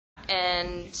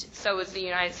and so is the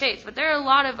United States. But there are a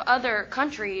lot of other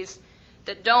countries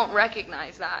that don't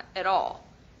recognize that at all.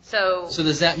 So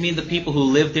does that mean the people who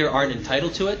live there aren't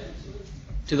entitled to it?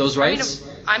 To those rights?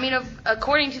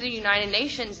 According to the United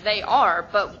Nations, they are,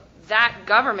 but that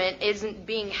government isn't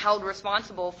being held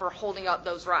responsible for holding up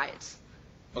those rights.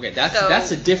 Okay, that's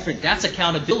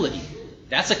accountability.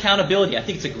 That's accountability. I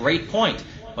think it's a great point.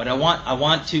 But I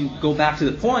want to go back to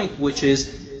the point, which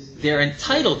is they're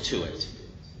entitled to it.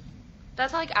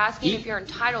 That's like asking if you're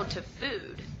entitled to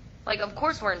food. Like, of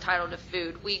course we're entitled to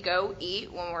food. We go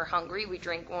eat when we're hungry. We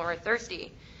drink when we're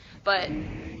thirsty. But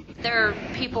there are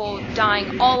people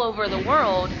dying all over the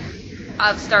world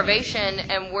of starvation,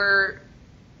 and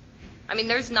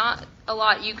there's not a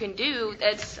lot you can do.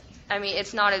 It's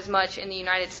not as much in the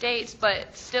United States,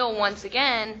 but still, once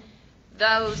again,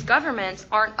 those governments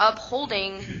aren't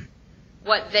upholding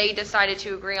what they decided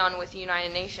to agree on with the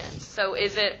United Nations. So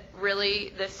is it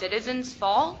really the citizens'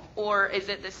 fault, or is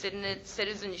it the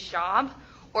citizens' job,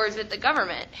 or is it the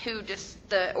government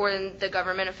or the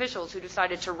government officials who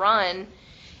decided to run?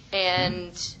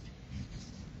 And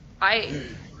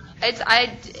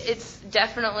it's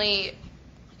definitely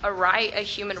a right, a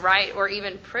human right, or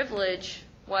even privilege.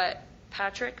 What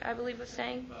Patrick, I believe, was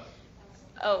saying.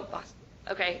 Oh, Boston.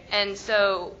 Okay, and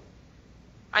so,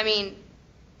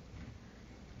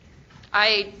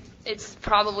 it's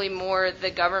probably more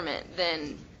the government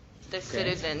than the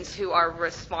citizens who are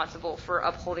responsible for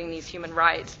upholding these human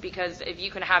rights, because if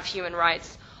you can have human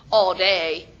rights all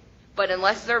day, but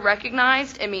unless they're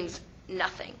recognized, it means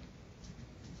nothing.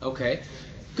 Okay,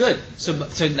 good. So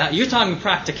now you're talking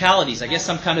practicalities. I guess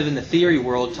I'm kind of in the theory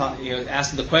world,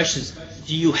 asking the questions,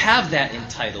 do you have that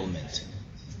entitlement?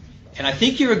 And I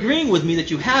think you're agreeing with me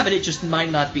that you have it, it just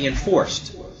might not be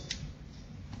enforced.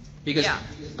 Because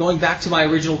going back to my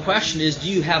original question is, do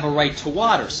you have a right to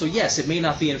water? So yes, it may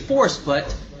not be enforced,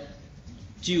 but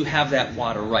do you have that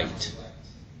water right?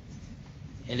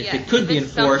 And if it could be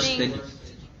enforced, then...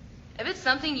 If it's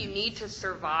something you need to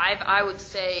survive, I would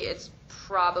say it's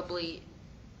probably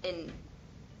in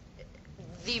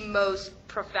the most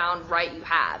profound right you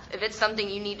have. If it's something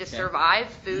you need to survive,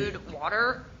 food,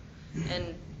 water,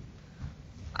 and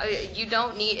you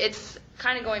don't need... It's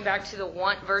kind of going back to the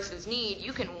want versus need.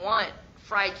 You can want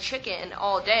fried chicken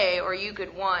all day, or you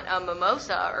could want a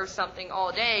mimosa or something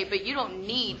all day, but you don't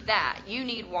need that. You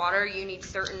need water. You need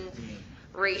certain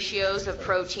ratios of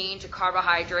protein to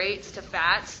carbohydrates to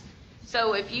fats.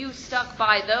 So if you stuck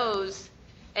by those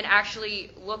and actually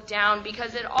look down,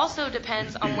 because it also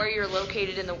depends on where you're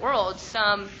located in the world.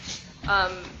 Some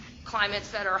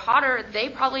climates that are hotter, they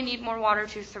probably need more water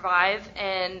to survive,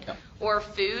 and or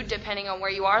food, depending on where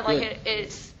you are. Like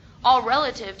it's all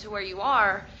relative to where you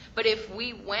are. But if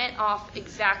we went off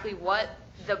exactly what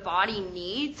the body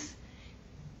needs,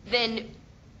 then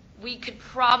we could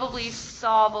probably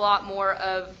solve a lot more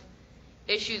of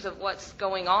issues of what's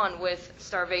going on with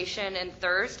starvation and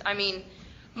thirst.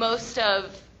 Most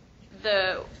of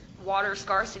the water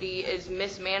scarcity is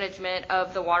mismanagement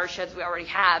of the watersheds we already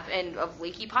have and of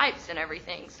leaky pipes and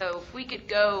everything. So if we could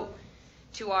go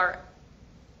to our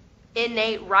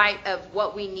innate right of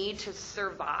what we need to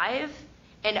survive,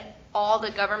 and all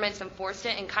the governments enforced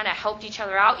it and kind of helped each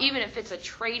other out, even if it's a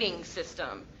trading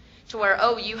system, to where,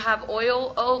 you have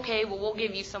oil, okay, well, we'll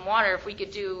give you some water. If we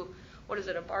could do,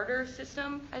 a barter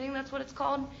system? I think that's what it's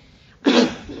called.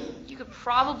 You could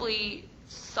probably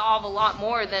solve a lot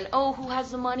more than, who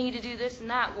has the money to do this and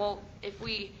that. Well, if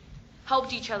we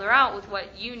helped each other out with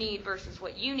what you need versus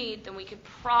what you need, then we could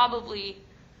probably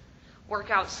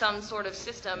work out some sort of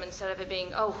system instead of it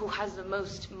being, who has the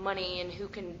most money and who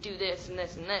can do this and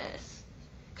this and this.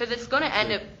 Because it's going to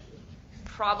end up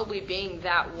probably being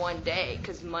that one day,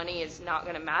 because money is not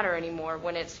going to matter anymore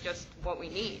when it's just what we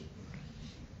need.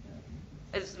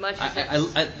 As much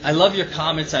as I love your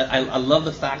comments. I love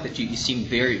the fact that you seem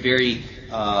very, very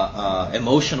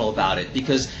emotional about it,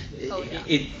 because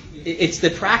it's the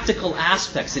practical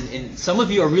aspects, and some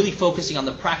of you are really focusing on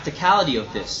the practicality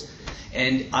of this.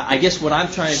 And I guess what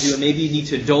I'm trying to do, and maybe you need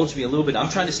to indulge me a little bit, I'm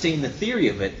trying to stay in the theory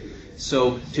of it.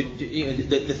 So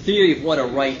the theory of what a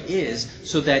right is,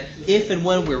 so that if and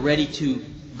when we're ready to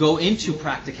go into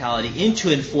practicality,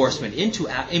 into enforcement, into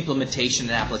implementation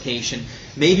and application,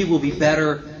 maybe we'll be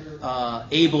better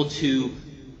able to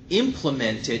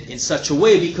implement it in such a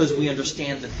way because we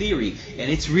understand the theory. And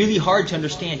it's really hard to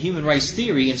understand human rights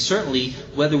theory, and certainly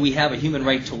whether we have a human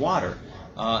right to water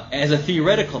as a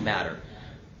theoretical matter.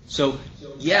 So,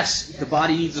 yes, the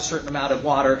body needs a certain amount of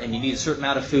water, and you need a certain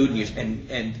amount of food,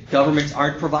 and governments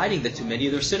aren't providing that to many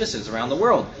of their citizens around the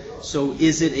world. So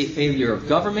is it a failure of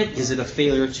government? Is it a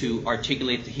failure to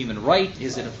articulate the human right?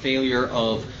 Is it a failure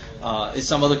of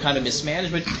some other kind of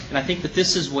mismanagement? And I think that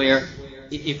this is where,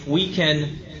 if we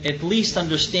can at least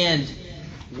understand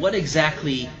what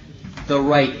exactly the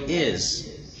right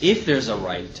is, if there's a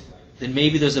right, then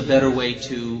maybe there's a better way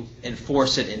to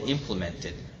enforce it and implement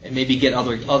it, and maybe get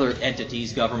other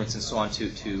entities, governments, and so on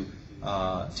to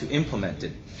implement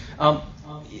it.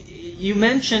 You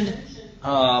mentioned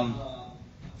I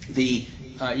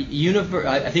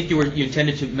think you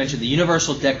intended to mention the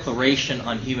Universal Declaration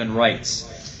on Human Rights.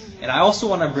 And I also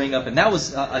want to bring up, and that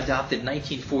was adopted in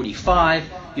 1945.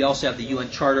 You also have the UN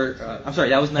Charter. I'm sorry,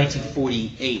 that was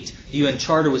 1948. The UN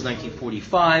Charter was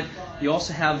 1945. You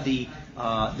also have the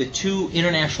two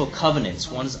international covenants.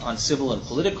 One's on civil and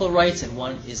political rights, and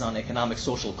one is on economic,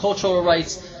 social, cultural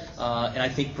rights. And I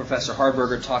think Professor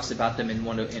Harberger talks about them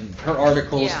in her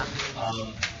articles. Yeah.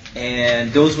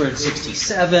 And those were in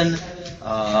 '67.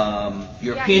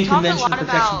 European Convention on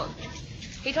Protection.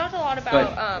 He talked a lot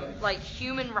about like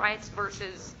human rights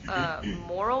versus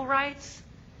moral rights,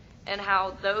 and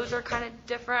how those are kind of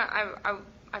different.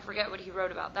 I forget what he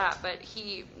wrote about that, but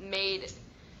he made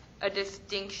a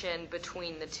distinction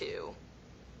between the two.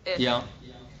 Yeah.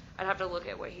 I'd have to look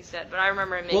at what he said, but I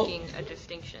remember him making a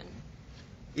distinction.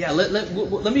 Yeah,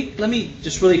 let me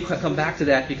just really come back to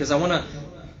that, because I want to.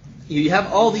 You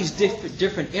have all these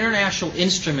different international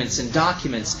instruments and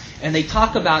documents, and they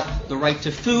talk about the right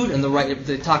to food, and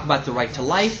they talk about the right to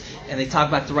life, and they talk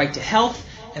about the right to health,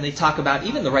 and they talk about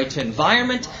even the right to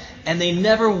environment, and they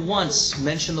never once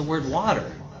mention the word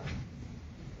water.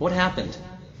 What happened?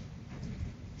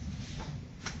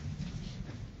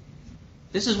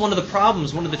 This is one of the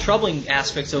problems, one of the troubling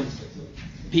aspects of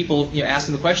people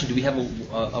asking the question, do we have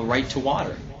a right to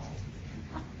water?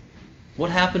 What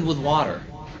happened with water?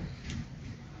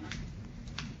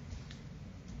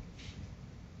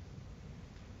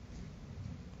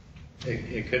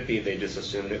 It could be they just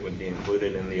assumed it would be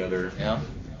included in the other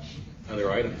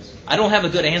items. I don't have a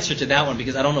good answer to that one,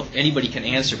 because I don't know if anybody can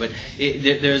answer, but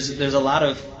there's a lot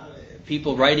of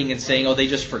people writing and saying, oh, they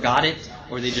just forgot it,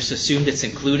 or they just assumed it's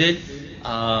included.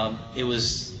 It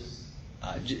was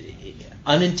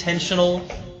unintentional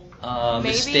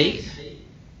mistake.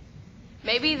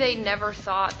 Maybe they never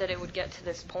thought that it would get to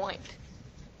this point,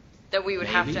 that we would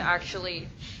have to actually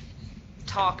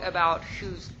talk about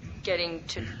who's getting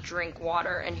to drink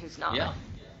water and who's not. Yeah.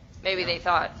 Maybe they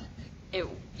thought it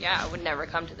would never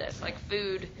come to this. Like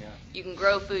food, you can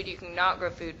grow food, you can not grow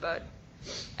food, but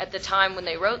at the time when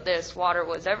they wrote this, water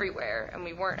was everywhere, and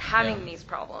we weren't having these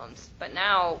problems. But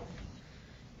now,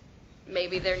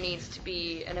 maybe there needs to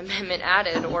be an amendment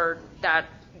added, or that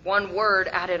one word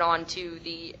added on to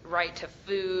the right to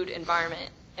food,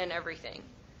 environment, and everything.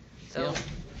 So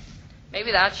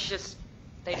maybe that's just,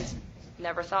 they just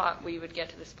never thought we would get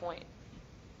to this point.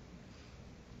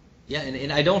 Yeah,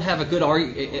 and I don't have a good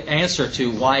answer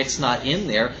to why it's not in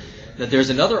there. That there's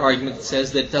another argument that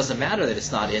says that it doesn't matter that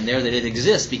it's not in there, that it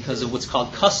exists because of what's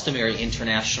called customary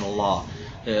international law.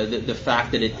 The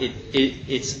fact that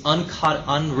it's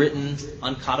unwritten,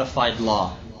 uncodified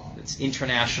law. It's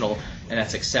international, and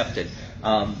that's accepted.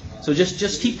 So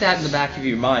just keep that in the back of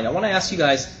your mind. I want to ask you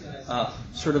guys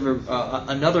sort of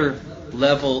another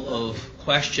level of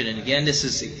question, and again,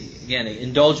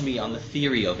 indulge me on the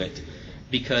theory of it,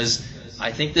 because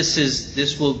I think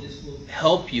this will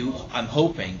help you, I'm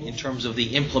hoping, in terms of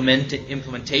the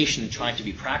implementation and trying to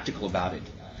be practical about it.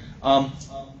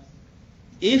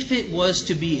 If it was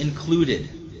to be included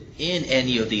in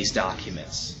any of these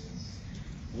documents,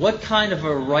 what kind of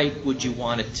a right would you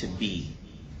want it to be?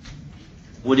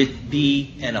 Would it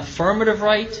be an affirmative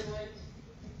right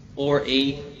or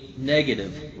a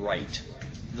negative right?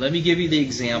 Let me give you the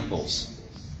examples.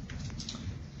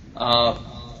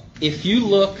 If you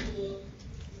look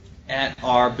at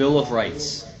our Bill of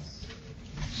Rights,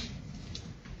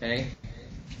 okay,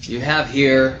 you have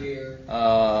here,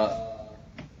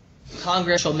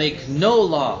 Congress shall make no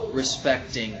law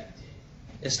respecting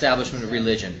establishment of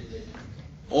religion,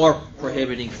 or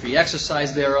prohibiting free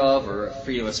exercise thereof, or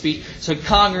freedom of speech. So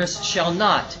Congress shall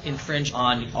not infringe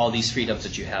on all these freedoms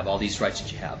that you have, all these rights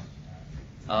that you have.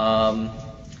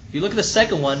 If you look at the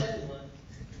second one,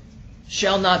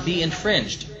 shall not be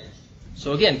infringed.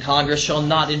 So again, Congress shall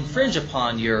not infringe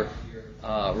upon your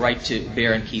right to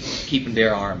bear and keep and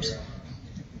bear arms.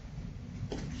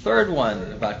 Third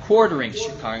one, about quartering,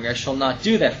 Congress shall not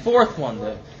do that. Fourth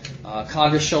one,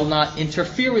 Congress shall not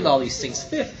interfere with all these things.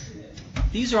 Fifth,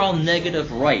 these are all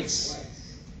negative rights.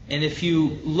 And if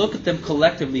you look at them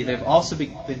collectively, they've also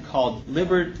been called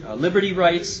liberty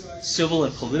rights, civil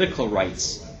and political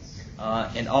rights,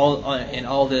 in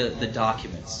all the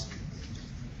documents.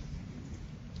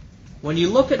 When you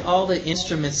look at all the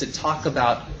instruments that talk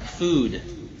about food,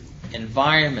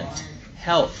 environment,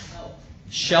 health,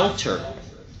 shelter,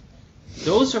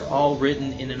 those are all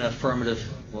written in an affirmative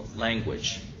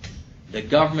language. The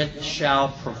government shall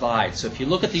provide. So if you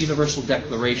look at the Universal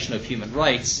Declaration of Human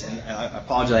Rights, and I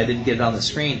apologize I didn't get it on the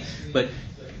screen, but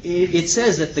it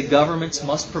says that the governments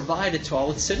must provide it to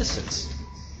all its citizens.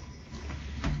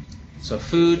 So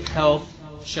food, health,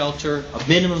 shelter, a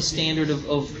minimum standard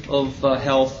of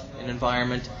health and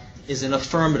environment is an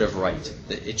affirmative right.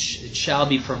 It shall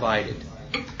be provided.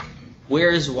 Where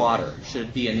is water? Should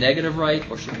it be a negative right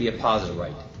or should it be a positive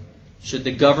right? Should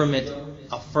the government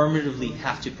affirmatively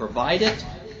have to provide it,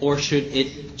 or should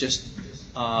it just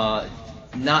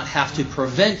not have to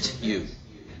prevent you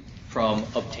from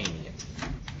obtaining it?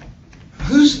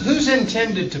 Who's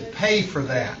intended to pay for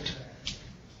that?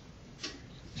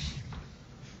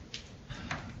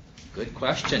 Good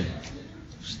question.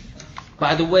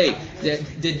 By the way,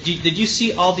 did you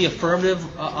see all the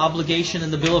affirmative obligation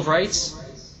in the Bill of Rights?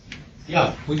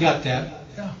 Yeah, we got that.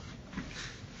 Yeah.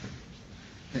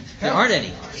 There aren't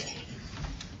any.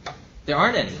 There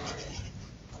aren't any.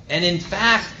 And in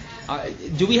fact,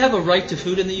 do we have a right to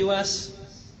food in the U.S.?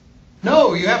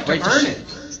 No, you have to Right to earn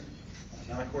it.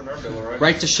 Not according to our Bill of Rights.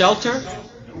 Right to shelter?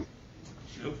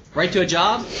 Nope. Right to a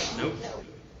job? Nope.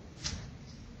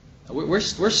 We're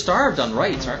starved on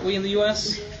rights, aren't we, in the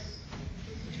U.S.?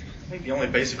 I think the only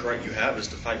basic right you have is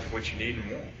to fight for what you need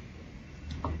and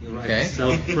want. Okay.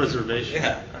 Self-preservation.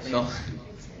 Yeah. I mean, So,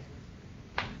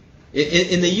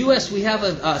 in the U.S., we have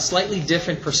a slightly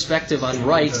different perspective on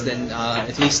rights than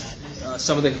at least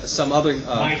some other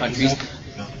countries.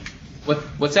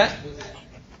 What's that?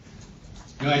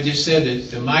 No, I just said that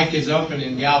the mic is open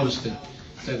in Galveston,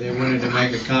 so they wanted to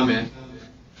make a comment.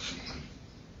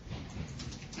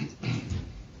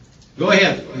 Go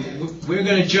ahead. We're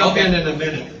going to jump in a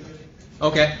minute.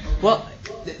 Okay. Well,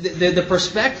 the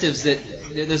perspectives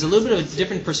there's a little bit of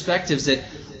different perspectives that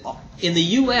in the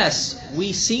U.S.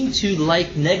 we seem to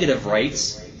like negative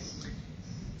rights,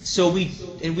 so we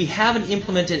haven't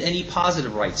implemented any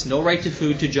positive rights. No right to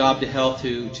food, to job, to health,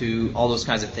 to all those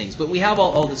kinds of things. But we have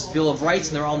all this Bill of Rights,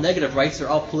 and they're all negative rights. They're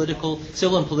all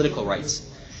civil and political rights.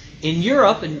 In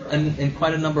Europe and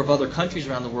quite a number of other countries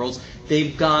around the world,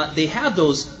 they have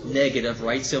those negative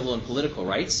rights, civil and political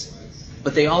rights,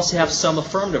 but they also have some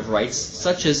affirmative rights,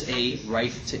 such as a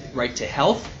right to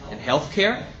health and health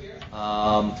care,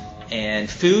 and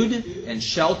food and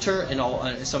shelter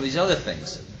and some of these other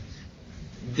things.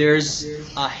 There's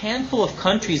a handful of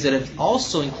countries that have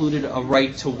also included a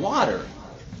right to water.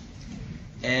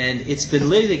 And it's been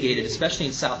litigated, especially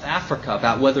in South Africa,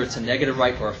 about whether it's a negative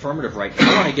right or affirmative right.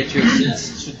 I want to get your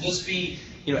sense. Should this be,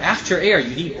 after air,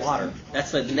 you need water.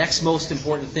 That's the next most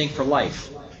important thing for life.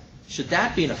 Should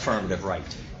that be an affirmative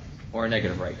right or a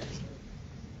negative right?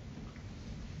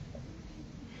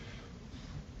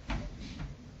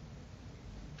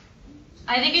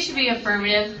 I think it should be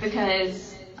affirmative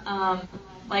because,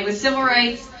 like with civil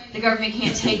rights, the government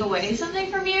can't take away something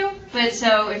from you. But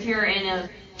so if you're in a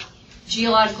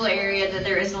geological area that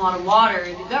there isn't a lot of water,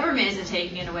 the government isn't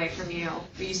taking it away from you,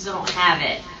 but you still don't have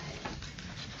it.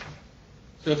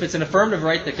 So if it's an affirmative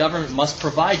right, the government must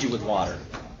provide you with water.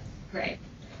 Right.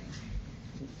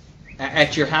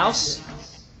 At your house?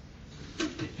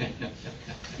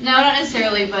 No, not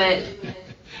necessarily, but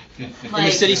like In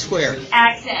the city square?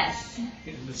 Access.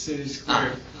 In the city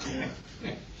square.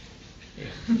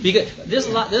 Because there's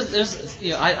a lot. There's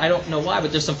I don't know why,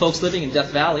 but there's some folks living in Death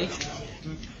Valley.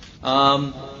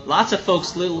 Lots of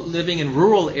folks living in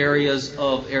rural areas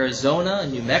of Arizona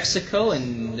and New Mexico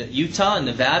and Utah and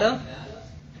Nevada.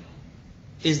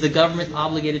 Is the government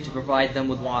obligated to provide them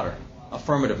with water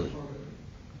affirmatively?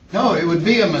 No, it would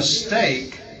be a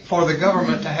mistake for the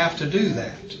government to have to do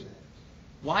that.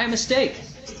 Why a mistake?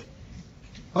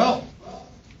 Well,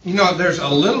 there's a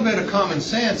little bit of common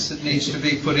sense that needs to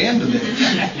be put into this.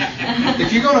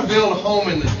 If you're going to build a home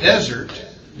in the desert,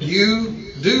 you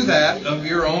do that of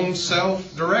your own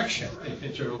self-direction.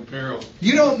 At your own peril.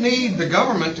 You don't need the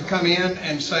government to come in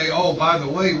and say, oh, by the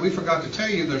way, we forgot to tell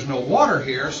you there's no water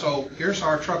here, so here's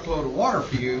our truckload of water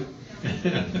for you.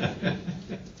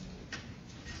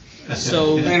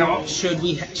 So,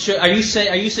 are you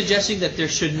suggesting that there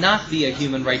should not be a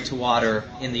human right to water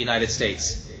in the United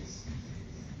States?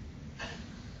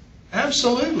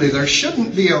 Absolutely. There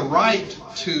shouldn't be a right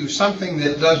to something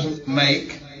that doesn't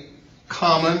make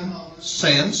common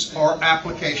sense or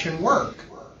application work.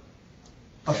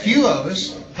 A few of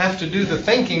us have to do the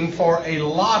thinking for a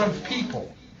lot of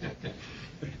people.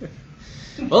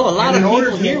 Well, a lot And of in order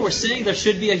people to- here were saying there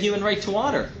should be a human right to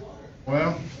water.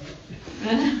 Well,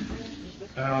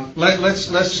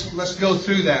 let's go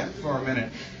through that for a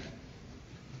minute.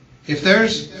 If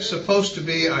there's supposed to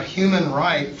be a human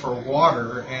right for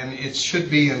water and it should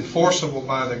be enforceable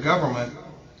by the government,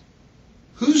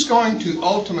 who's going to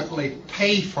ultimately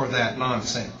pay for that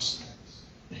nonsense?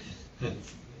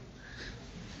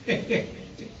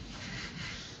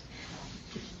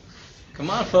 Come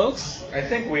on, folks. I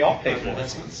think we all pay for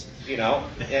it. You know,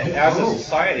 as a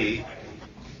society,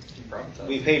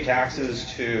 we pay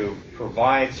taxes to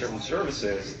provide certain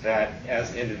services that,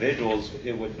 as individuals,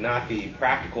 it would not be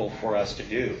practical for us to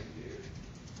do.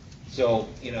 So,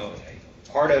 you know,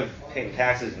 part of paying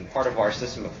taxes and part of our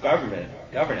system of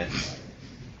governance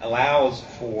allows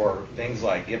for things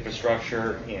like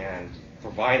infrastructure and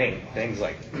providing things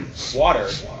like water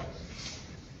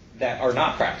that are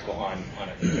not practical on an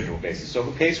individual basis. So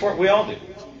who pays for it? We all do.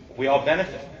 We all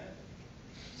benefit.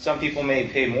 Some people may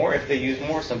pay more if they use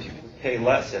more. Some people pay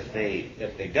less if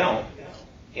they don't.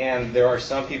 And there are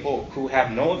some people who have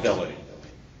no ability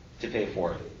to pay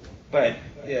for it. But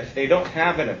if they don't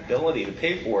have an ability to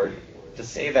pay for it, to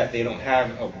say that they don't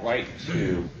have a right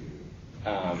to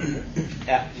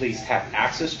at least have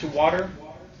access to water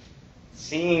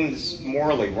seems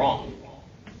morally wrong.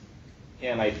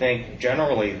 And I think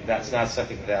generally that's not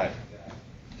something that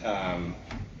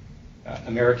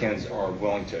Americans are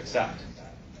willing to accept.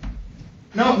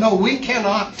 No, we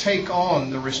cannot take on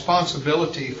the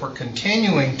responsibility for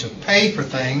continuing to pay for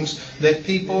things that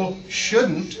people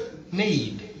shouldn't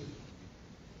need.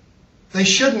 They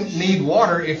shouldn't need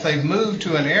water if they've moved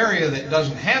to an area that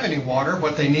doesn't have any water.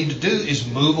 What they need to do is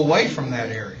move away from that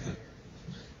area.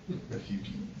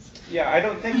 Yeah, I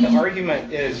don't think the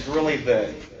argument is really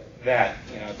that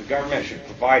the government should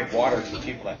provide water to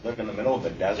people that live in the middle of the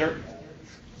desert.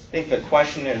 I think the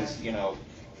question is,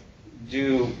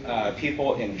 do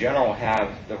people in general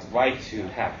have the right to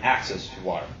have access to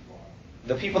water?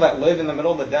 The people that live in the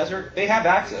middle of the desert, they have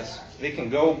access. They can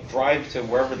go drive to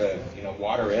wherever the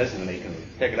water is, and they can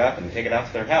pick it up and take it out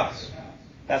to their house.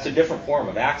 That's a different form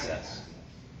of access.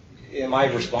 Am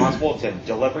I responsible to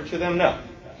deliver to them? No,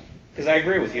 because I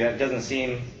agree with you. That doesn't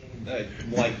seem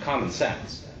like common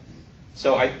sense.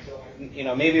 So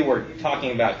maybe we're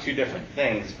talking about two different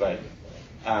things, but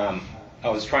I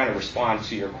was trying to respond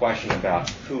to your question about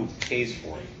who pays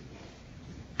for it.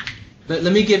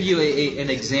 Let me give you an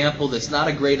example that's not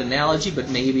a great analogy, but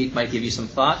maybe it might give you some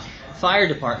thought. Fire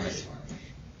department.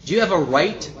 Do you have a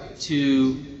right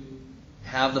to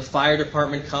have the fire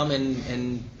department come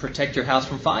and protect your house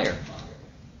from fire?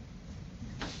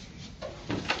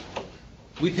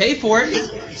 We pay for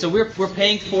it, so we're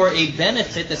paying for a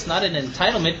benefit that's not an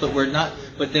entitlement, but we're not.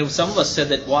 But then some of us said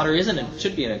that water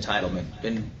should be an entitlement,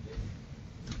 and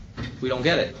we don't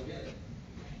get it.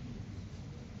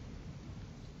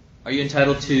 Are you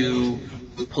entitled to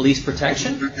police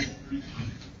protection?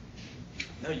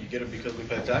 No, you get it because we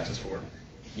pay taxes for it.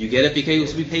 You get it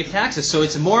because we pay taxes. So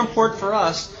it's more important for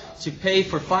us to pay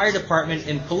for fire department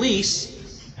and police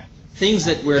things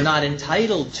that we're not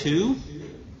entitled to,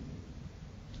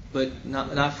 but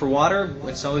not for water.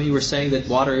 When some of you were saying that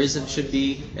water should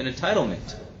be an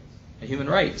entitlement, a human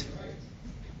right.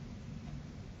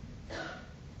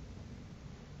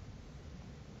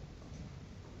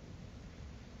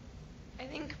 I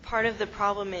think part of the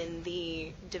problem in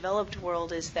the developed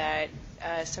world is that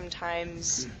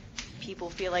sometimes people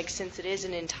feel like since it is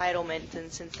an entitlement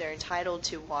and since they're entitled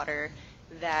to water,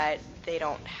 that they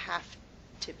don't have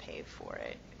to pay for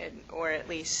it, or at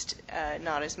least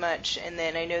not as much. And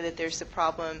then I know that there's the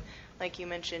problem, like you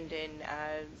mentioned in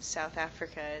South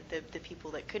Africa, the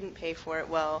people that couldn't pay for it,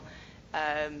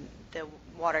 the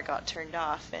water got turned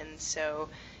off. And so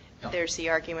there's the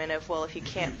argument of, well, if you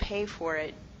can't pay for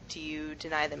it, do you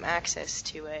deny them access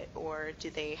to it, or do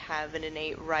they have an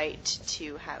innate right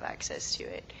to have access to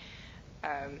it?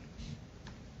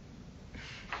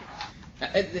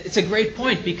 It's a great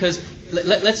point, because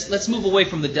let's move away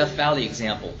from the Death Valley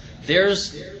example.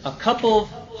 There's a couple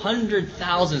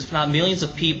 100,000, if not millions,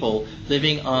 of people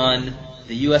living on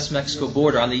the U.S.-Mexico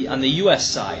border, on the U.S.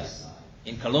 side,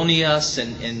 in colonias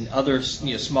and other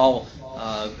small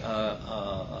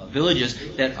villages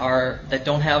that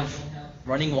don't have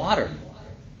running water.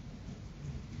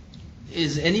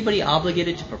 Is anybody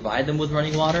obligated to provide them with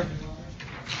running water?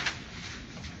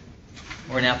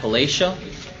 Or in Appalachia?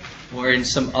 Or in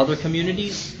some other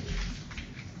communities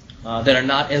that are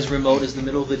not as remote as the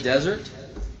middle of the desert?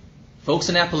 Folks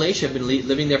in Appalachia have been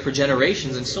living there for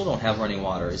generations and still don't have running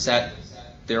water. Is that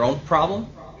their own problem?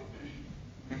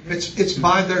 It's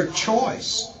by their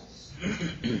choice.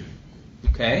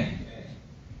 Okay.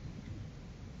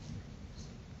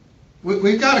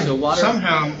 We've got to So water-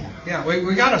 somehow,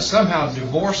 we got to somehow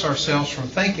divorce ourselves from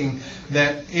thinking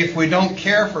that if we don't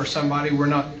care for somebody,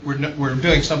 we're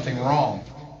doing something wrong.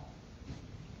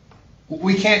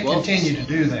 We can't continue to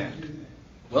do that.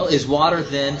 Well, is water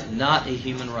then not a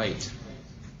human right?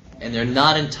 And they're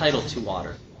not entitled to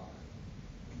water?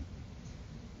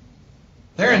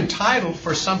 They're entitled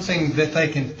for something that they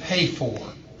can pay for.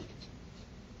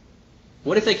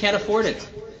 What if they can't afford it?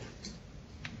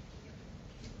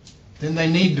 Then they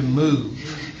need to move.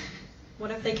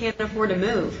 What if they can't afford to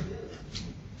move?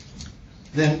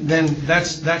 Then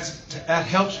that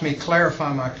helps me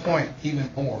clarify my point even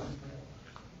more.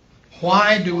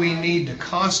 Why do we need to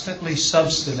constantly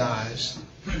subsidize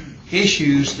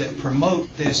issues that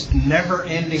promote this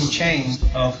never-ending chain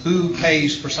of who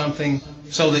pays for something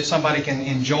so that somebody can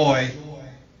enjoy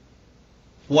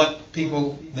what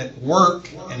people that work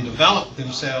and develop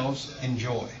themselves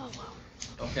enjoy?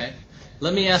 Okay.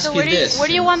 Let me ask So you this. where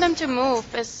do you want them to move?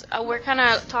 We're kind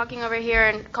of talking over here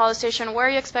in College Station. Where are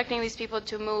you expecting these people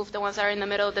to move, the ones that are in the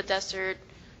middle of the desert,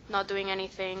 not doing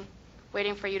anything,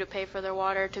 waiting for you to pay for their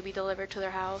water to be delivered to their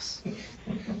house?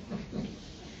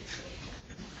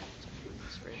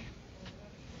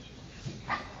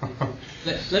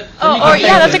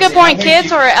 That's a good point.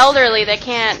 Kids or elderly, they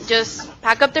can't just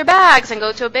pack up their bags and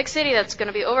go to a big city that's going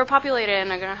to be overpopulated and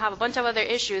they're going to have a bunch of other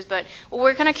issues. But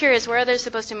we're kind of curious, where are they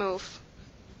supposed to move?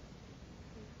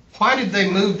 Why did they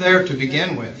move there to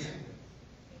begin with?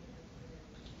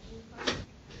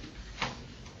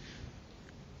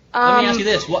 Let me ask you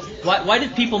this. Why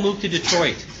did people move to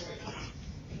Detroit?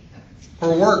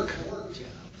 For work.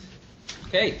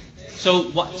 Okay. So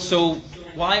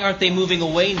why aren't they moving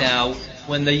away now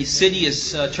when the city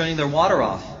is turning their water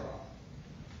off?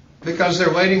 Because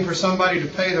they're waiting for somebody to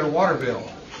pay their water bill.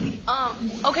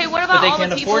 Okay, what about all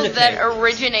the people that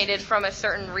originated from a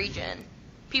certain region?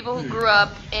 People who grew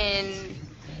up in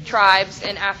tribes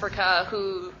in Africa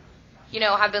who,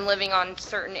 have been living on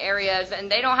certain areas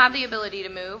and they don't have the ability to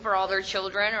move, or all their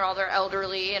children or all their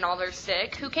elderly and all their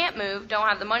sick who can't move, don't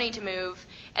have the money to move.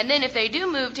 And then if they do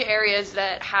move to areas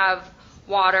that have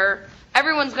water,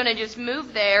 everyone's going to just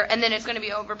move there and then it's going to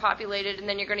be overpopulated and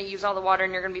then you're going to use all the water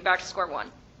and you're going to be back to square one.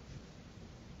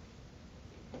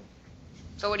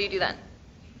 So what do you do then?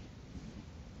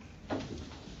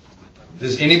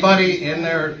 Does anybody in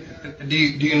there, do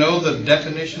you know the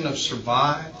definition of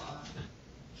survive?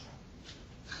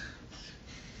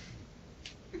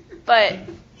 But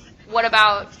what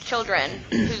about children?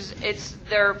 It's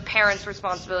their parents'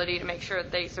 responsibility to make sure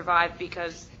that they survive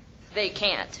because they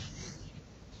can't.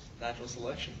 Natural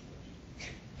selection.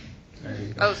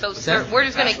 Oh, so we're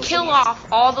just going to kill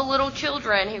off all the little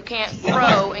children who can't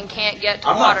grow and can't get to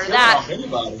water.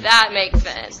 That makes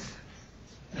sense.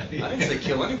 I didn't say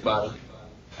kill anybody.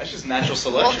 That's just natural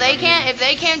selection. Well, if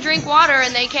they can't drink water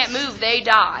and they can't move, they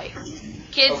die.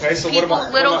 Kids,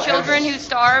 little children who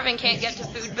starve and can't get to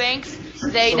food banks,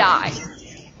 they die.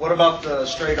 What about the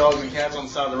stray dogs and cats on the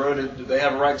side of the road? Do they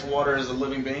have a right to water as a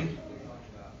living being?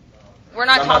 We're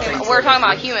talking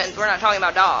about humans. We're not talking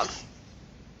about dogs.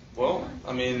 Well,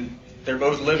 they're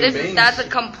both living beings. That's a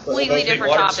completely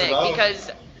different topic because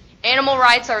animal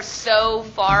rights are so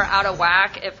far out of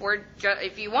whack.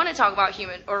 If you want to talk about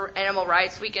human or animal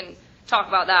rights, we can talk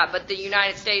about that. But the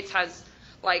United States has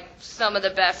some of the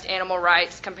best animal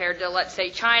rights compared to, let's say,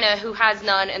 China, who has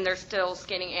none and they're still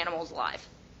skinning animals alive.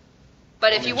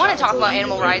 But if you want to talk about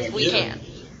animal rights, we can.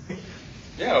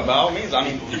 Yeah, by all means.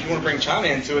 If you want to bring China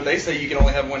into it, they say you can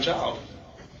only have one child.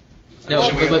 No,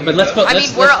 but let's go.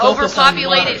 We're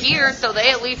overpopulated here, so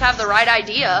they at least have the right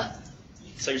idea.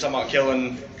 So you're talking about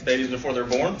killing babies before they're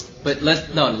born? But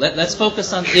let's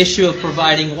focus on the issue of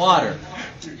providing water,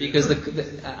 because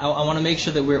I want to make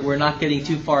sure that we're not getting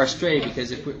too far astray.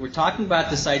 Because if we're talking about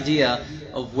this idea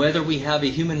of whether we have a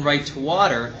human right to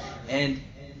water, and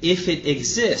if it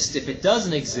exists, if it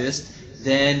doesn't exist,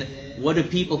 then what do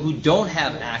people who don't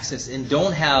have access and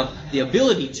don't have the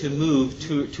ability to move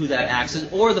to that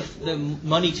access, or the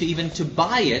money to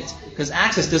buy it, because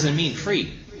access doesn't mean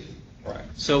free. Right.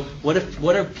 So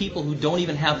what are people who don't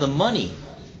even have the money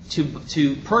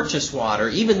to purchase water,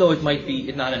 even though it might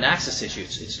be not an access issue,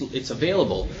 it's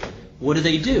available? What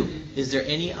do? Is there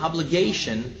any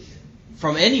obligation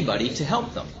from anybody to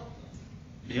help them?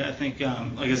 Yeah, I think,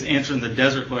 I guess answering the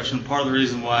desert question, part of the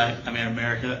reason why,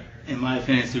 America, in my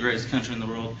opinion, is the greatest country in the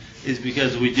world, is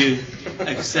because we do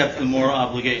accept the moral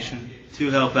obligation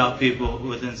to help out people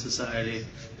within society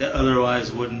that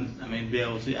otherwise wouldn't, be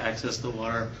able to access the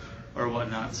water or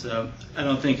whatnot. So I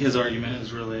don't think his argument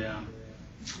is really,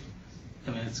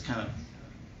 it's kind of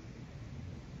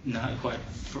not quite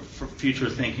for future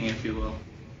thinking, if you will.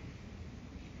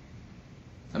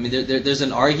 I mean, there's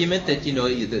an argument that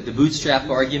the bootstrap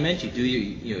argument.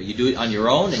 You do it on your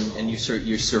own, and you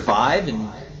survive, and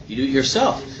you do it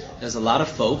yourself. There's a lot of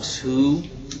folks who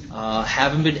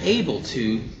haven't been able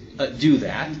to do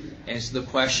that, and so the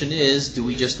question is, do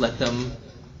we just let them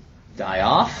die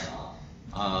off,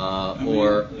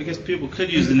 or? I guess people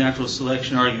could use the natural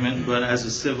selection argument, but as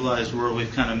a civilized world,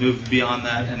 we've kind of moved beyond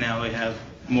that, and now we have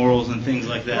morals and things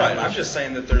like that. Right. I'm just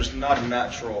saying that there's not a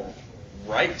natural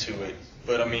right to it.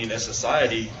 But I mean, as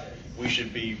society, we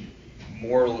should be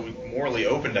morally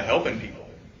open to helping people.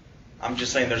 I'm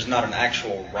just saying there's not an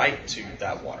actual right to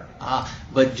that water.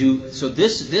 So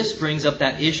this brings up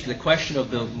that issue, the question of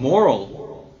the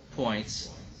moral points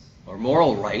or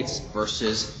moral rights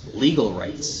versus legal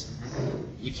rights.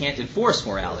 You can't enforce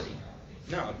morality.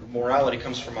 No, morality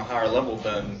comes from a higher level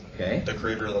than the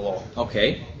creator of the law.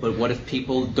 Okay, but what if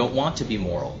people don't want to be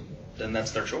moral? Then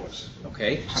that's their choice.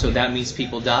 Okay, so that means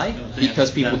people die because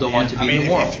people don't want to be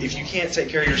moral. If you can't take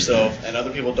care of yourself and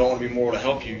other people don't want to be moral to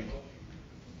help you,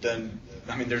 then,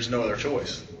 there's no other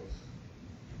choice.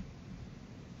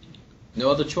 No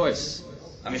other choice.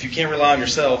 If you can't rely on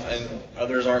yourself and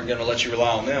others aren't going to let you rely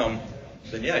on them,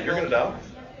 then yeah, you're going to die.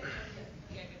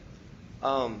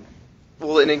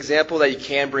 Well, an example that you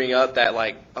can bring up that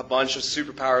like a bunch of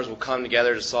superpowers will come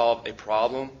together to solve a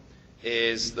problem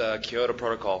is the Kyoto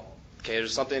Protocol. Okay,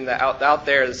 there's something that out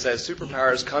there that says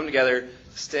superpowers come together,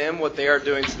 stem what they are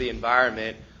doing to the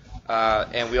environment,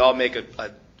 and we all make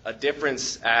a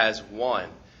difference as one.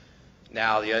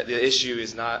 Now, the issue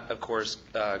is not, of course,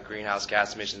 greenhouse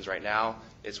gas emissions right now.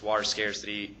 It's water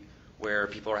scarcity, where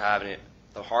people are having it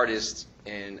the hardest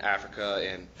in Africa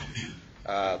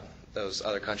and those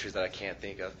other countries that I can't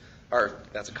think of. Or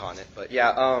that's a continent, but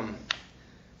yeah.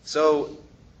 So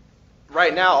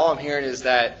right now, all I'm hearing is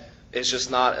that it's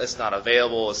not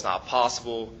available, it's not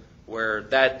possible, where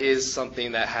that is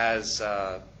something that has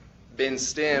been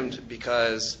stemmed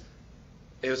because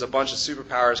it was a bunch of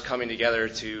superpowers coming together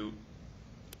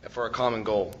for a common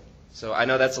goal. So I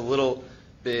know that's a little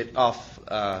bit off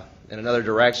in another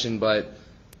direction, but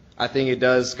I think it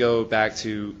does go back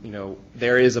to,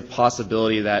 there is a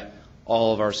possibility that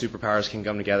all of our superpowers can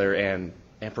come together and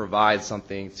provide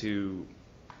something to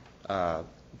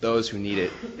those who need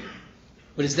it.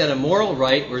 But is that a moral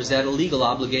right or is that a legal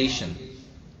obligation?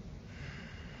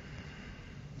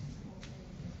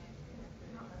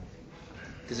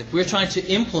 Because if we're trying to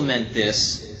implement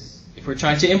this,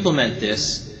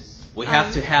 we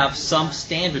have to have some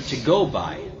standard to go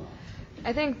by.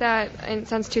 I think that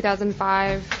since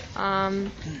 2005,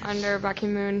 under Ban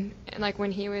Ki-moon, like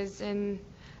when he was in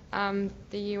the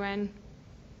UN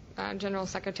General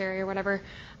Secretary or whatever,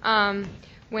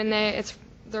 when it's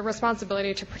the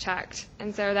responsibility to protect,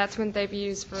 and so that's what they've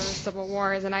used for civil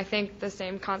wars, and I think the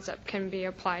same concept can be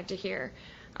applied to here.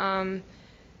 I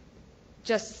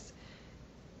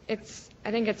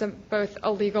think it's both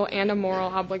a legal and a moral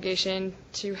obligation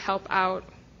to help out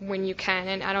when you can,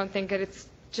 and I don't think that it's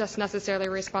just necessarily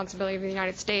a responsibility of the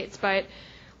United States, but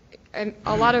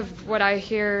a lot of what I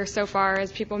hear so far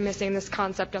is people missing this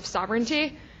concept of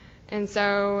sovereignty, and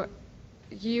so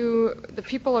the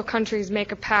people of countries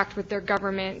make a pact with their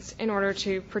governments in order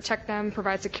to protect them,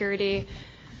 provide security,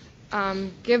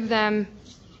 give them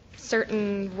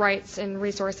certain rights and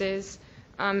resources.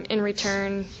 In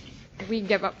return, we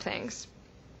give up things.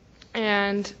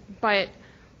 But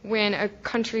when a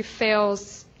country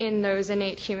fails in those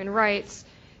innate human rights,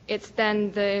 it's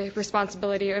then the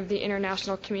responsibility of the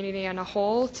international community on a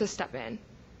whole to step in.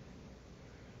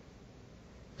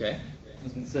 Okay. I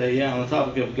was going to say, on the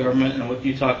topic of government and what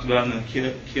you talked about in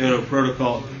the Kyoto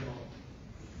Protocol,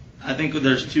 I think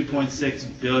there's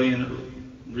 2.6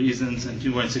 billion reasons and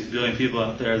 2.6 billion people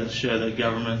out there that show that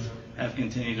governments have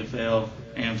continued to fail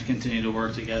and have continued to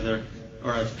work together,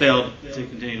 or have failed to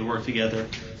continue to work together.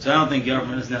 So I don't think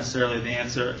government is necessarily the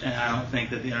answer, and I don't think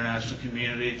that the international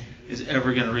community is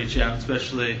ever going to reach out,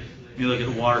 especially when you look at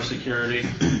water security.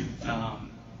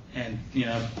 And,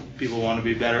 people want to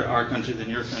be better our country than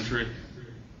your country,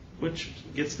 which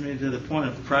gets me to the point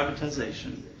of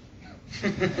privatization.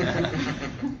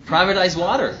 Privatize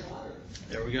water.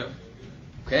 There we go.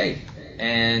 Okay.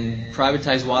 And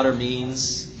privatized water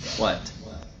means what?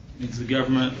 It means the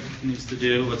government needs to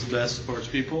do what's best for its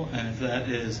people, and if that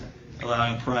is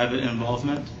allowing private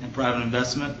involvement and private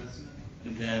investment,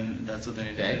 then that's what they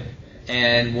need to do.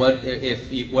 And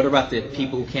what about the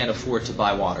people who can't afford to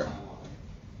buy water?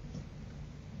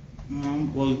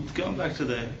 Well, going back to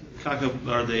the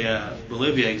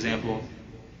Bolivia example,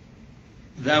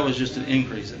 that was just an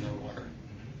increase in their water.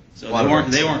 So Water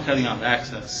they weren't cutting off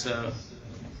access. So,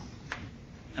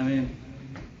 I mean,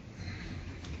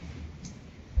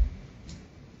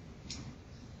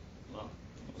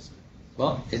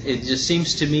 well, it just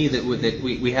seems to me that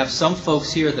we have some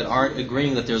folks here that aren't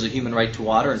agreeing that there's a human right to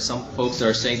water, and some folks that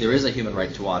are saying there is a human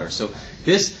right to water. So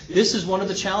this is one of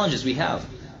the challenges we have.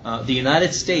 The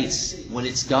United States, when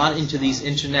it's gone into these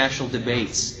international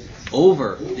debates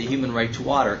over the human right to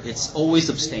water, it's always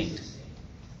abstained.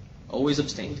 Always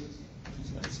abstained.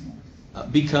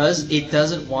 Because it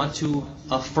doesn't want to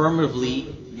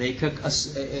affirmatively make a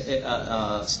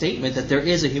statement that there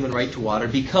is a human right to water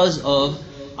because of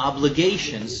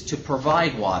obligations to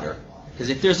provide water. Because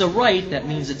if there's a right, that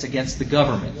means it's against the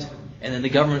government. And then the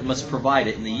government must provide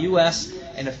it. And the U.S.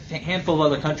 and a handful of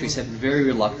other countries have been very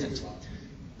reluctant.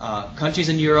 Countries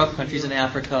in Europe, countries in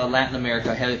Africa, Latin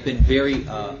America have been very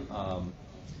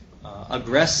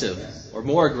aggressive, or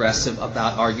more aggressive,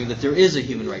 about arguing that there is a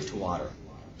human right to water.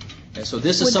 And so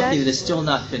this is something that has still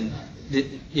not been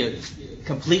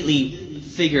completely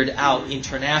figured out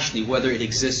internationally, whether it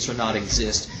exists or not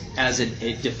exists as a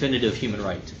definitive human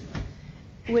right.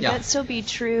 Would that still be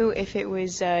true if it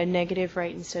was a negative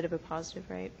right instead of a positive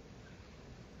right?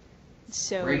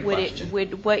 So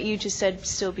would what you just said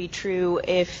still be true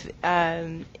if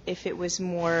it was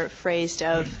more phrased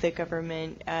of the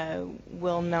government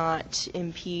will not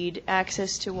impede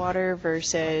access to water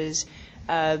versus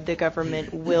the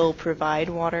government will provide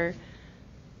water?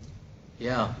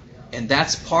 Yeah, and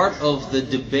that's part of the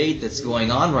debate that's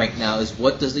going on right now, is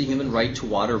what does the human right to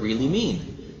water really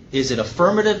mean? Is it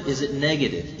affirmative? Is it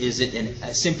negative? Is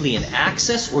it simply an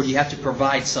access, or do you have to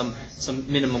provide some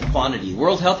minimum quantity?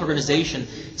 World Health Organization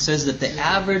says that the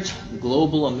average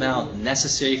global amount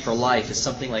necessary for life is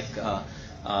something like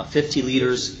 50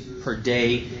 liters per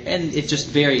day, and it just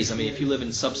varies. I mean, if you live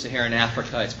in sub-Saharan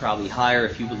Africa, it's probably higher.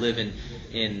 If you live in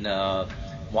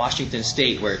Washington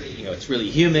State, where it's really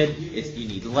humid, you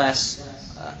need less.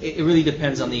 It really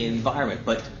depends on the environment,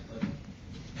 but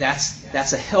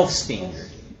that's a health standard,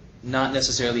 not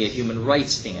necessarily a human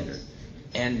rights standard.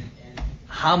 And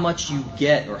how much you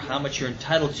get, or how much you're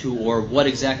entitled to, or what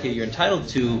exactly you're entitled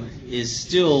to,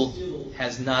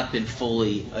 has not been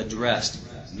fully addressed.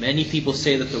 Many people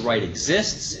say that the right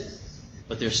exists,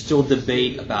 but there's still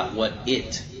debate about what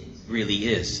it really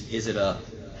is. Is it an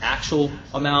actual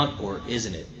amount, or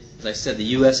isn't it? As I said, the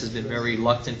U.S. has been very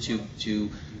reluctant to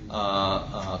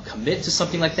commit to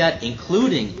something like that,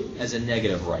 including as a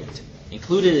negative right.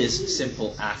 Included is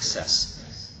simple access.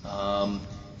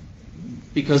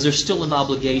 Because there's still an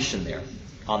obligation there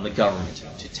on the government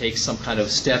to take some kind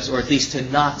of steps, or at least to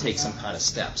not take some kind of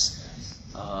steps.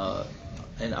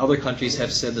 And other countries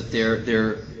have said that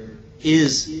there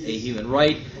is a human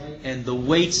right, and the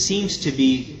weight seems to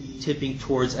be tipping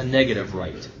towards a negative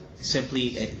right.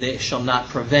 Simply, they shall not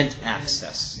prevent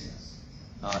access,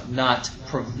 not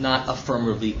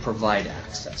affirmatively provide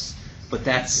access. But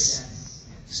that's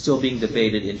still being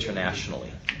debated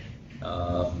internationally.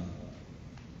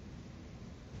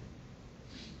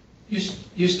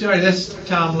 You started, this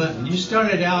Tom Linton, you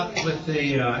started out with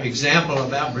the example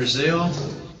about Brazil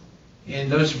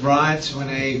and those riots when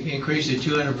they increased it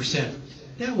 200%.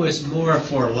 That was more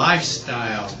for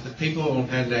lifestyle. The people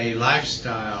had a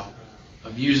lifestyle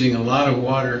of using a lot of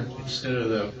water instead of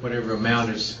the whatever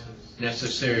amount is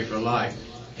necessary for life.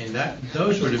 And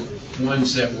those were the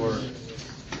ones that were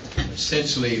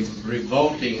essentially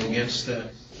revolting against the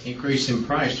increase in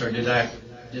price. Or did I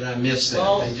miss that?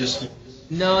 Well,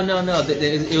 No.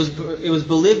 It was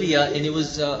Bolivia, and it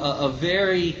was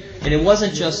and it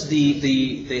wasn't just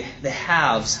the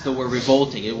haves that were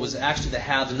revolting. It was actually the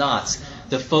have-nots,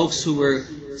 the folks who were,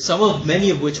 many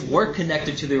of which were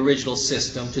connected to the original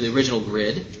system, to the original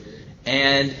grid,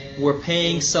 and were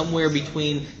paying somewhere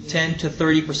between 10 to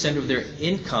 30% of their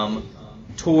income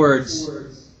towards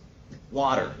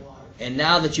water. And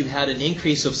now that you've had an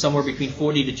increase of somewhere between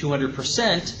 40 to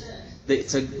 200%,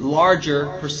 it's a larger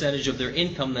percentage of their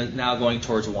income that's now going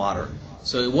towards water.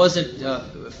 So it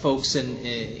wasn't folks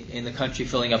in the country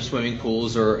filling up swimming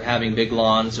pools or having big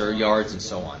lawns or yards and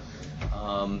so on.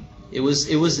 It was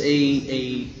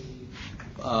a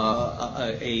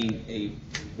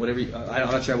whatever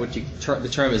I'm not sure what the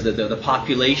term is, the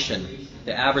population,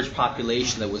 the average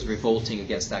population that was revolting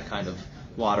against that kind of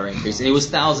water increase. And it was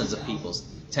thousands of people,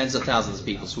 tens of thousands of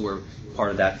people who were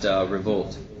part of that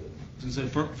revolt. And so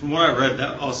from what I read,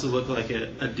 that also looked like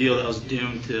a deal that was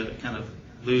doomed to kind of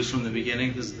lose from the beginning,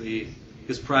 because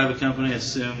this private company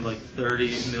assumed like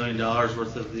 $30 million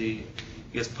worth of the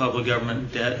public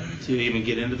government debt to even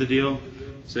get into the deal.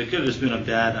 So it could have just been a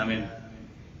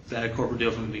bad corporate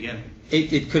deal from the beginning.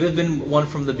 It could have been one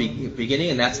from the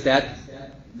beginning, and that's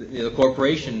the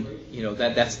corporation,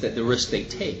 that's the risk they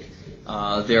take.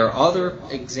 There are other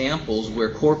examples where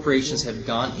corporations have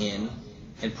gone in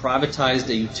and privatized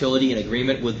a utility in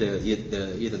agreement with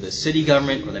either the city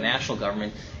government or the national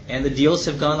government, and the deals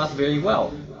have gone off very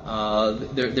well.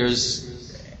 There's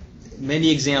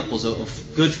many examples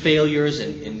of good failures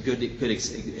and good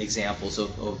examples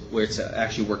of where it's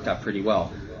actually worked out pretty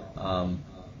well.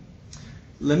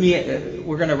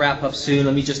 We're going to wrap up soon.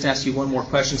 Let me just ask you one more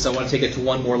question, so I want to take it to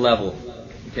one more level.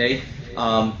 Okay?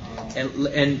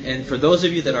 And for those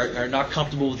of you that are not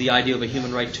comfortable with the idea of a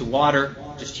human right to water,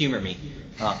 just humor me.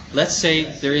 Let's say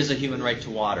there is a human right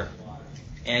to water,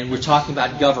 and we're talking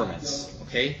about governments.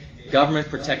 Okay? Government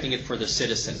protecting it for their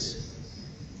citizens.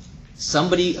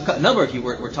 A number of you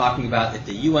were talking about at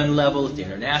the UN level, at the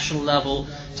international level,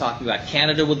 talking about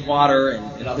Canada with water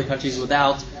and other countries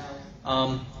without.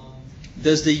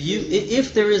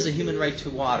 If there is a human right to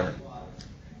water,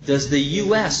 does the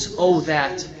U.S. owe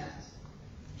that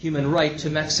human right to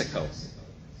Mexico?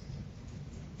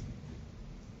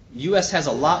 The U.S. has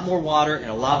a lot more water and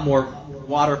a lot more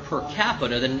water per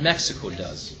capita than Mexico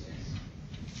does.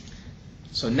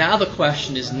 So now the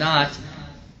question is not,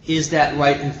 is that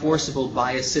right enforceable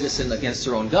by a citizen against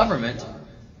their own government,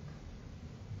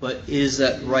 but is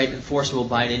that right enforceable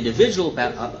by an individual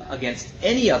against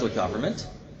any other government?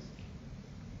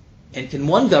 And can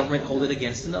one government hold it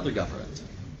against another government?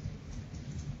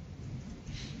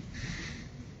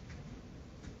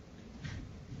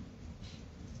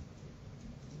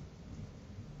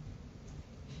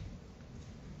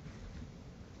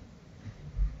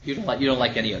 You don't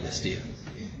like any of this, do you?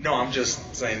 No, I'm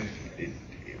just saying,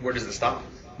 where does it stop?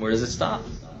 Where does it stop?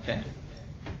 Okay.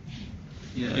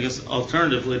 Yeah, I guess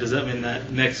alternatively, does that mean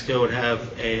that Mexico would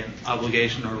have an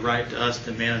obligation or right to us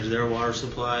to manage their water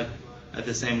supply at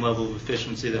the same level of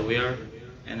efficiency that we are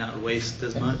and not waste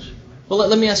as much? Well,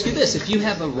 let me ask you this. If you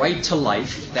have a right to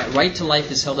life, that right to life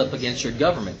is held up against your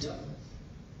government.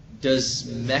 Does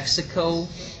Mexico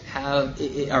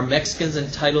are Mexicans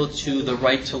entitled to the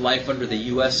right to life under the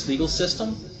U.S. legal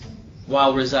system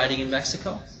while residing in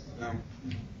Mexico? No.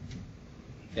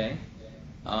 Okay.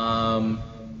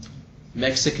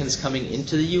 Mexicans coming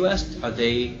into the U.S., are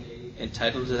they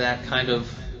entitled to that kind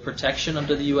of protection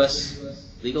under the U.S.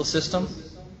 legal system?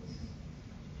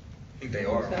 I think they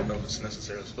are. I don't know if it's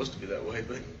necessarily supposed to be that way,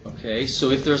 but... Okay, so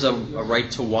if there's a right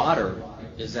to water,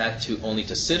 is that only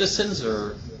to citizens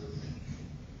or...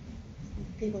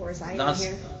 People residing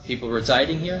here. People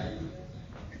residing here?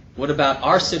 What about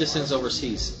our citizens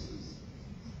overseas?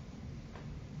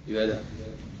 You had a...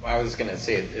 Well, I was going to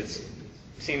say, it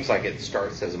seems like it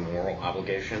starts as a moral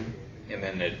obligation, and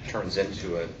then it turns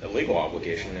into a legal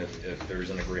obligation if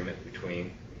there's an agreement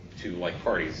between two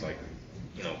parties,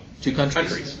 two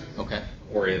countries. Okay.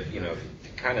 Or if,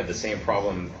 kind of the same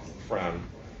problem from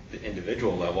the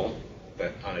individual level,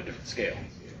 but on a different scale.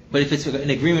 But if it's an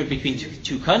agreement between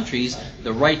two countries,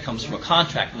 the right comes from a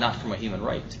contract, not from a human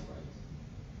right.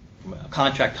 From a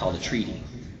contract called a treaty,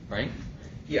 right?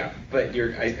 Yeah, but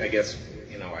I guess,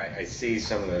 I see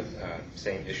some of the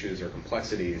same issues or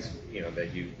complexities,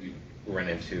 that you run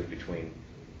into between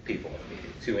people,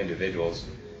 two individuals,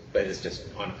 but it's just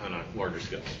on a larger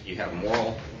scale. You have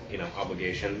moral,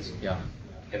 obligations. Yeah.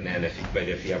 And then if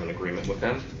you have an agreement with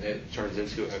them, it turns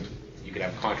into you could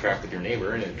have a contract with your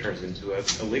neighbor, and it turns into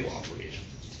a legal obligation.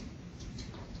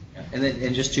 Yeah.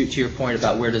 And just to your point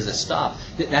about where does it stop,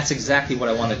 that's exactly what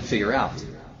I wanted to figure out.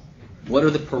 What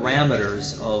are the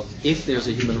parameters of, if there's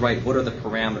a human right, what are the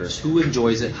parameters? Who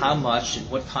enjoys it? How much? In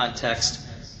what context?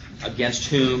 Against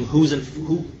whom?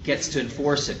 Who gets to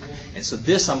enforce it? And so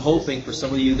this, I'm hoping, for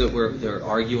some of you that are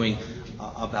arguing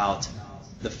about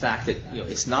the fact that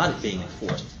it's not being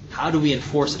enforced. How do we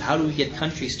enforce it? How do we get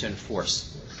countries to enforce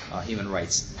human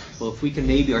rights? Well, if we can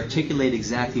maybe articulate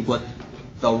exactly what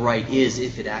the right is,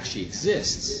 if it actually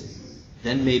exists,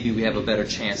 then maybe we have a better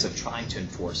chance of trying to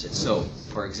enforce it. So,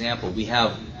 for example, we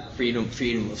have freedom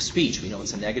of speech. We know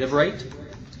it's a negative right.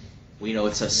 We know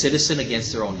it's a citizen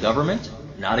against their own government,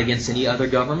 not against any other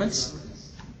governments.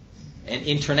 And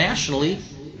internationally,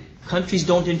 countries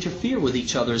don't interfere with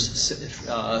each other's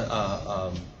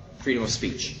freedom of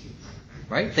speech,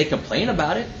 right? They complain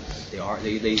about it.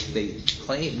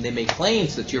 They make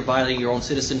claims that you're violating your own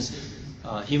citizens'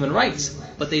 human rights,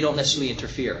 but they don't necessarily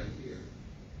interfere.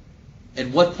 At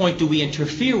what point do we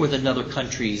interfere with another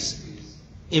country's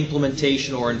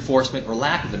implementation or enforcement or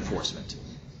lack of enforcement?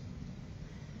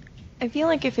 I feel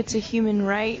like if it's a human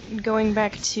right, going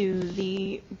back to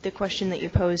the question that you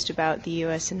posed about the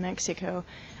U.S. and Mexico,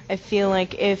 I feel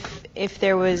like if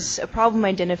there was a problem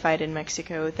identified in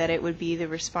Mexico, that it would be the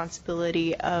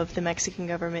responsibility of the Mexican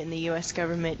government and the U.S.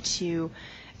 government to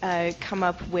come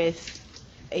up with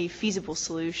a feasible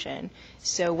solution.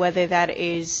 So whether that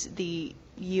is the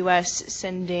U.S.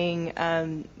 sending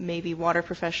maybe water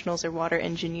professionals or water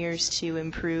engineers to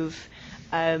improve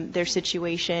their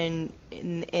situation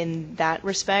in that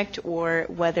respect, or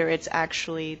whether it's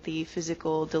actually the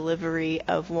physical delivery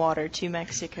of water to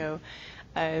Mexico,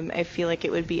 I feel like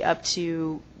it would be up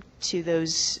to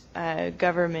those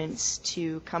governments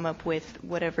to come up with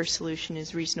whatever solution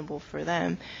is reasonable for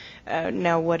them.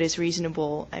 Now, what is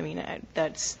reasonable? I mean,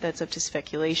 that's up to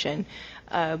speculation.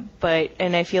 And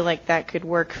I feel like that could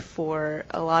work for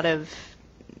a lot of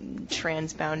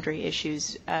transboundary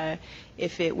issues.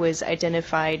 If it was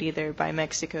identified either by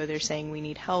Mexico, they're saying we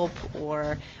need help,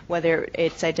 or whether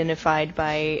it's identified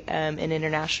by an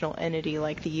international entity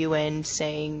like the UN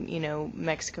saying, you know,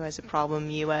 Mexico has a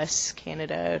problem, US,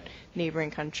 Canada,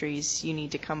 neighboring countries, you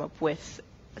need to come up with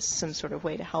some sort of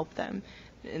way to help them.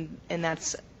 And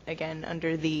that's, again,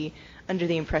 under the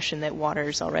impression that water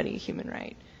is already a human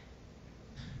right.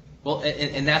 Well,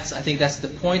 and that's, I think that's the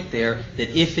point there, that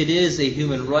if it is a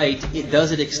human right,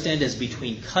 does it extend as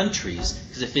between countries?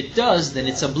 Because if it does, then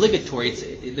it's obligatory.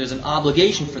 There's an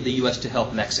obligation for the U.S. to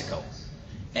help Mexico.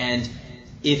 And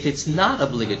if it's not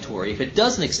obligatory, if it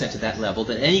doesn't extend to that level,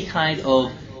 then any kind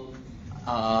of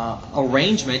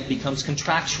arrangement becomes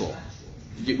contractual.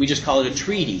 We just call it a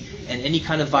treaty. And any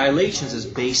kind of violations is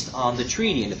based on the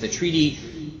treaty. And if the treaty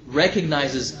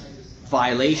recognizes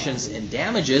violations and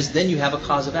damages, then you have a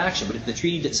cause of action. But if the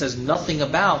treaty that says nothing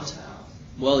about,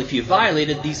 well, if you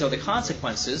violated, these are the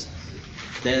consequences,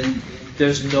 then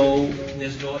there's no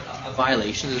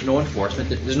violation, there's no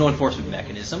enforcement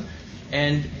mechanism,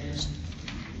 and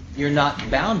you're not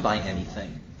bound by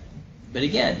anything. But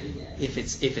again, if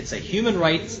it's a human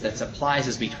right that applies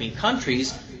as between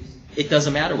countries, it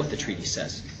doesn't matter what the treaty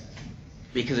says,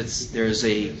 because there's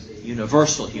a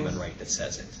universal human right that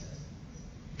says it.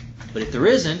 But if there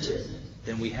isn't,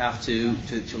 then we have to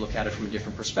look at it from a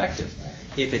different perspective.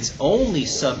 If it's only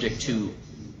subject to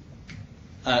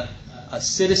a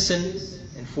citizen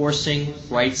enforcing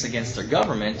rights against their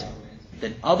government,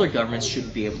 then other governments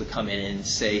shouldn't be able to come in and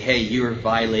say, hey, you're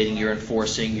violating, you're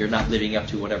enforcing, you're not living up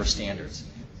to whatever standards.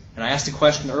 And I asked a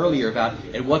question earlier about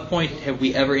at what point have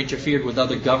we ever interfered with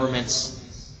other governments'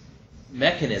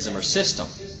 mechanism or system?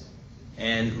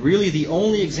 And really the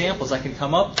only examples I can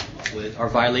come up with are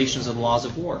violations of the laws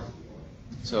of war.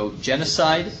 So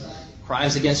genocide,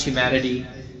 crimes against humanity,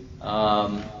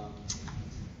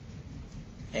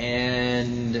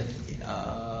 and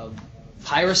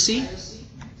piracy.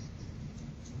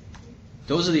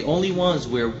 Those are the only ones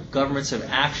where governments have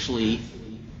actually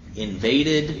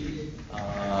invaded,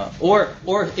 or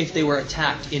if they were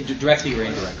attacked directly or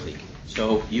indirectly.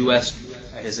 So U.S.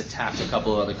 has attacked a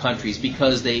couple of other countries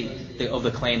because of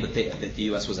the claim that the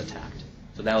U.S. was attacked.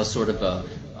 So that was sort of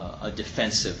a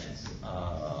defensive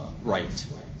right.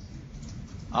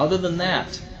 Other than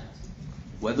that,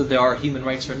 whether there are human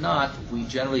rights or not, we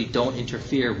generally don't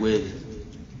interfere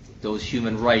with those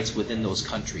human rights within those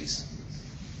countries.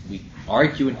 We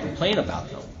argue and complain about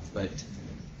them, but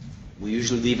we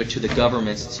usually leave it to the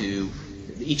governments, to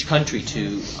each country,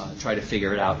 to try to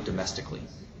figure it out domestically.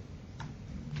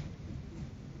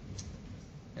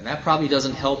 And that probably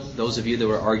doesn't help those of you that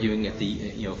were arguing at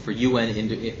for UN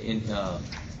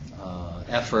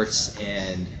efforts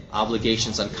and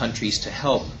obligations on countries to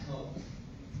help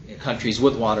countries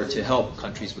with water to help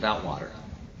countries without water.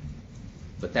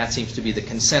 But that seems to be the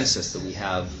consensus that we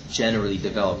have generally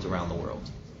developed around the world.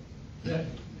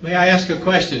 May I ask a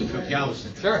question from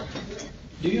Galveston? Sure.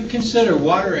 Do you consider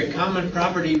water a common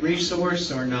property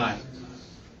resource or not?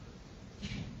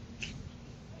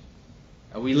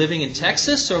 Are we living in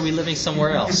Texas or are we living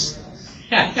somewhere else?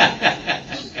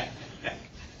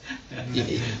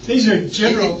 These are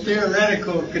general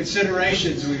theoretical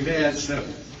considerations we've had, so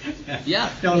yeah,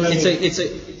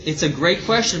 it's a great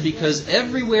question, because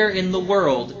everywhere in the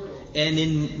world and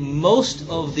in most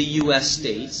of the U.S.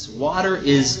 states, water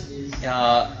is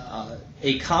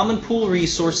a common pool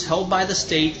resource held by the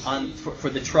state for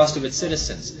the trust of its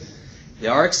citizens.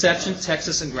 There are exceptions,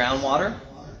 Texas and groundwater,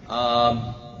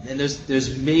 and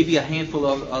there's maybe a handful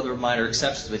of other minor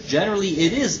exceptions, but generally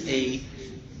it is a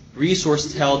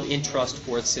resource held in trust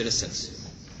for its citizens.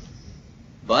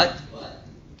 But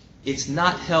it's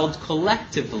not held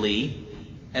collectively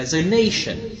as a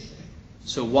nation.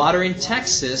 So water in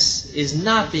Texas is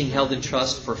not being held in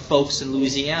trust for folks in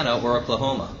Louisiana or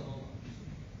Oklahoma.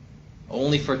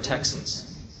 Only for Texans.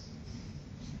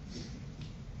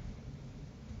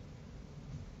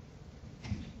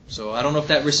 So I don't know if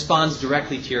that responds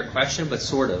directly to your question, but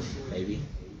sort of, maybe.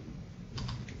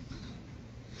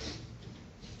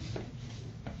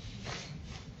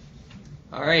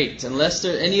 All right, unless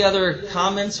there are any other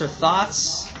comments or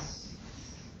thoughts.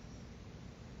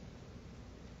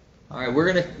 All right,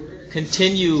 we're going to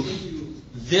continue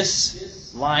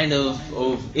this line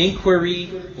of inquiry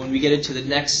when we get into the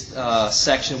next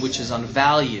section, which is on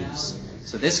values.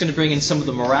 So this is going to bring in some of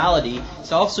the morality.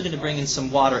 It's also going to bring in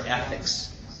some water ethics.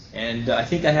 And I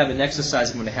think I have an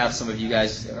exercise I'm going to have some of you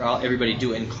guys, or everybody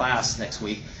do in class next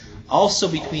week. Also,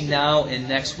 between now and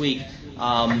next week,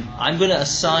 I'm going to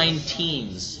assign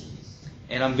teams.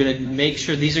 And I'm going to make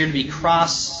sure these are going to be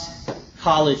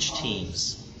cross-college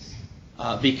teams.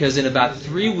 Because in about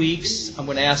 3 weeks, I'm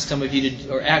going to ask some of you to,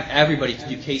 or everybody to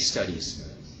do case studies.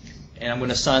 And I'm going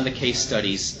to assign the case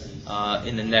studies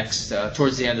in the next,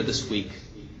 towards the end of this week,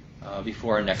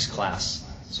 before our next class,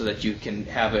 so that you can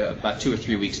have about 2 or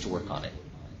 3 weeks to work on it.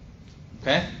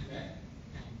 Okay?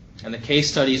 And the case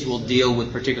studies will deal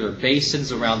with particular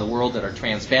basins around the world that are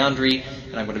transboundary,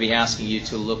 and I'm going to be asking you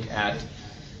to look at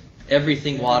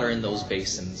everything water in those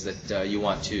basins that you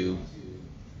want to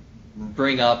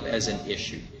bring up as an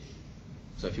issue.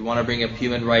 So if you want to bring up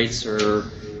human rights or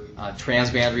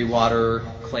transboundary water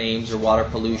claims or water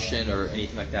pollution or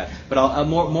anything like that. But I'll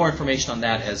more information on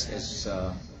that as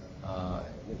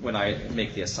when I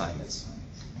make the assignments.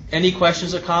 Any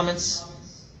questions or comments?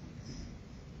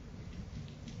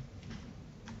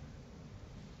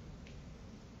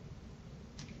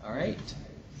 All right.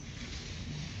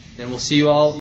 Then we'll see you all